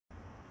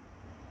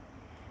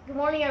Good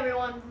morning,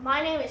 everyone.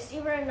 My name is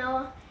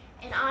Rinella,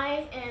 and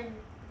I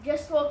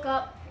just woke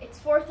up. It's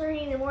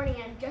 4:30 in the morning.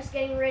 I'm just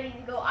getting ready to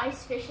go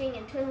ice fishing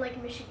in Twin Lake,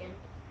 Michigan.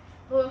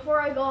 But before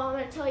I go, I'm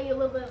going to tell you a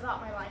little bit about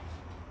my life.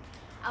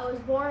 I was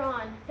born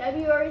on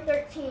February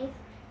 13th,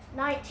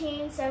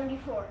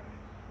 1974.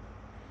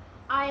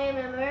 I am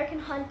an American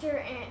hunter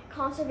and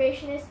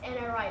conservationist and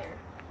a writer.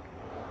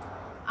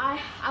 I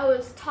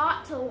was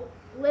taught to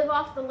live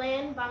off the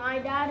land by my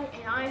dad,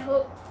 and I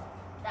hope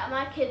that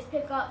my kids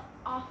pick up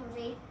off of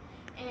me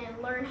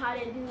and learn how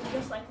to do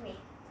just like me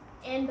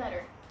and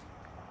better.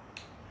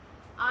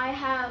 I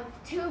have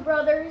 2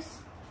 brothers,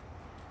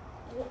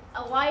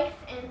 a wife,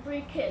 and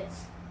 3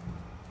 kids.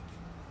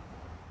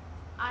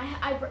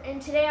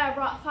 And today I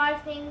brought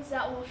 5 things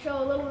that will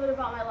show a little bit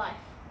about my life.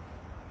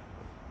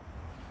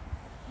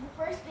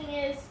 The first thing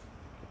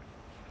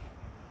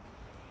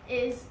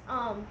is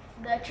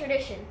the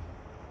tradition.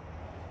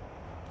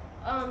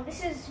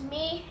 This is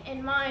me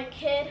and my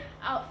kid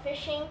out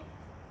fishing,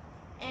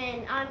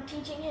 and I'm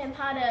teaching him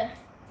how to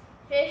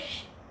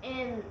fish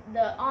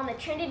on the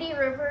Trinity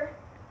River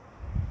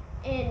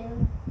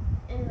in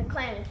the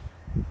Klamath.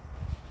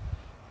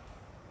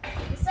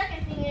 The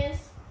second thing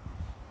is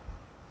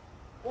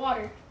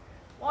water.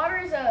 Water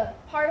is a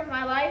part of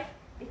my life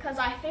because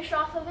I fish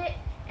off of it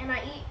and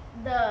I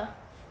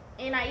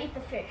eat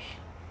the fish.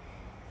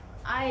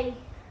 I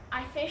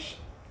fish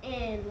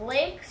in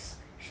lakes,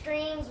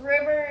 streams,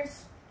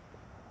 rivers,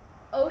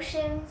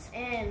 oceans,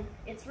 and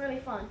it's really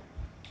fun.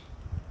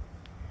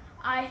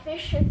 I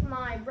fish with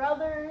my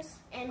brothers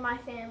and my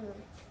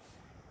family.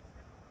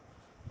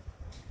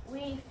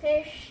 We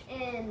fish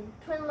in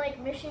Twin Lake,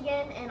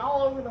 Michigan, and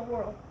all over the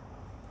world.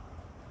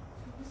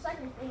 The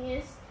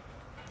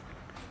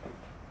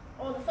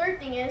third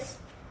thing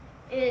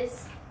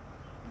is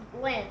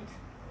land.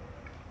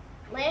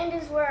 Land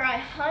is where I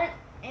hunt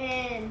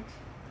and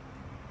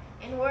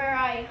where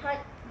I hunt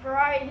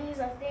varieties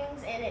of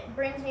things, and it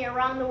brings me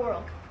around the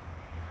world.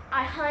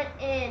 I hunt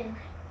in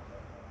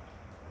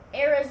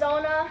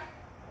Arizona,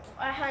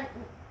 I hunt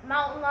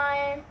mountain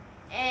lion,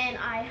 and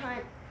I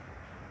hunt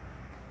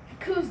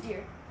coos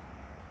deer.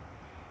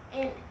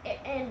 In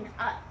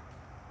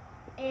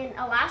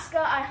Alaska,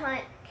 I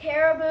hunt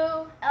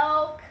caribou,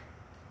 elk,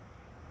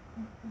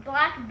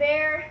 black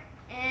bear,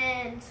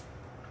 and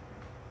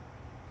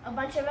a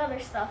bunch of other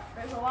stuff.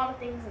 There's a lot of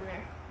things in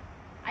there.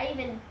 I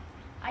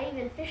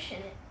even fish in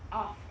it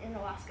off in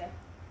Alaska.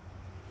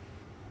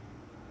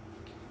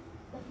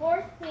 The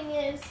fourth thing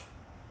is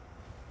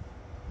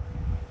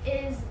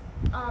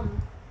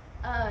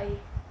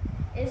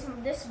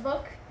this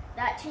book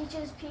that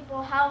teaches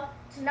people how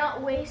to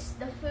not waste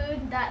the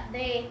food that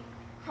they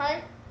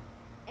hunt,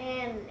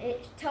 and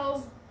it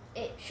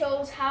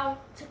shows how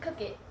to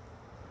cook it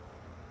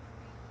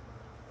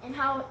and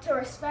how to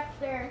respect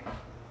their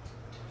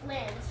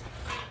lands.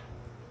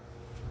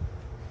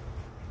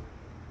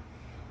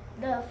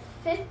 The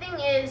fifth thing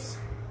is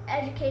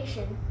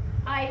education.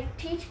 I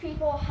teach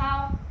people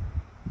how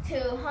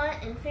to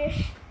hunt and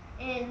fish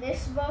in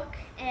this book,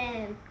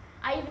 and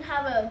I even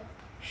have a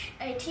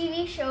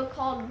TV show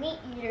called Meat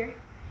Eater,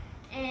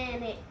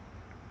 and it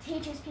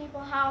teaches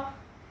people how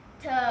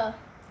to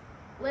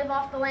live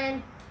off the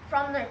land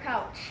from their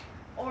couch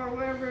or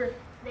wherever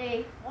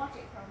they watch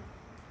it from.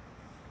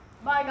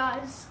 Bye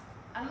guys,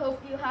 I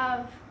hope you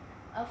have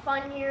a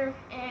fun year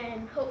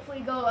and hopefully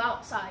go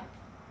outside.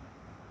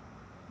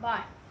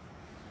 Bye.